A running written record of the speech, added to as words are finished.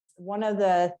One of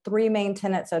the three main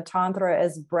tenets of Tantra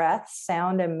is breath,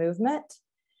 sound, and movement.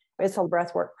 It's a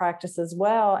breathwork practice as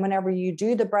well. Whenever you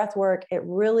do the breathwork, it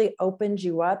really opens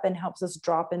you up and helps us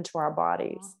drop into our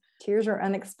bodies. Tears are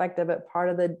unexpected, but part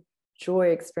of the joy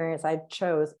experience I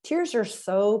chose. Tears are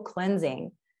so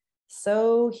cleansing,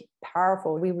 so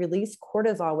powerful. We release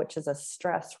cortisol, which is a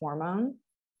stress hormone,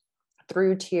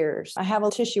 through tears. I have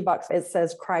a tissue box. It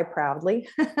says cry proudly.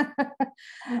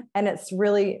 And it's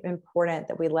really important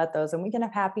that we let those, and we can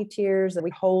have happy tears that we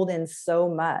hold in so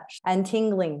much, and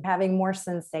tingling, having more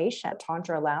sensation.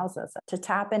 Tantra allows us to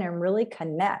tap in and really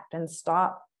connect and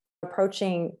stop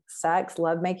approaching sex,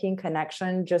 lovemaking,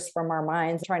 connection just from our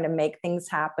minds, trying to make things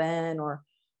happen, or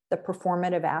the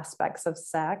performative aspects of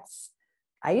sex.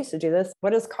 I used to do this.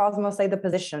 What does Cosmo say the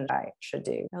position I should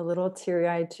do? A little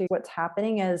teary-eyed too. What's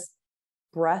happening is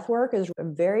breath work is a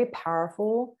very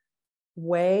powerful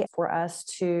way for us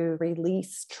to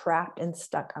release trapped and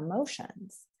stuck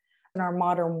emotions. In our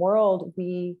modern world,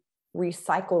 we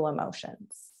recycle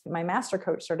emotions. My master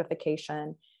coach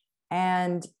certification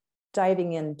and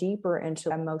diving in deeper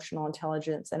into emotional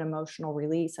intelligence and emotional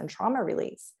release and trauma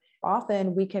release.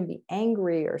 Often we can be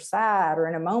angry or sad or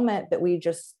in a moment that we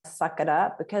just suck it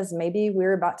up because maybe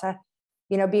we're about to,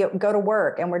 go to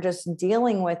work and we're just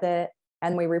dealing with it.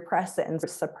 And we repress it and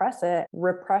suppress it.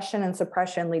 Repression and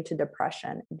suppression lead to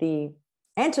depression. The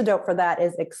antidote for that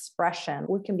is expression.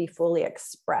 We can be fully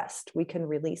expressed. We can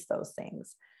release those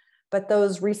things. But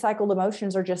those recycled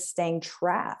emotions are just staying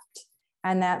trapped.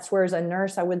 And that's where, as a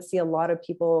nurse, I would see a lot of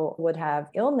people would have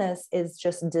illness is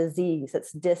just disease.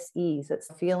 It's dis-ease. It's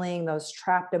feeling those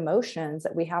trapped emotions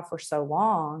that we have for so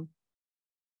long.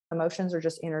 Emotions are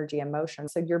just energy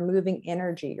emotions. So you're moving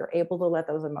energy. You're able to let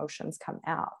those emotions come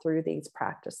out through these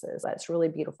practices. That's really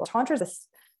beautiful. Tantra is a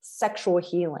sexual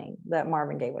healing that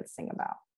Marvin Gaye would sing about.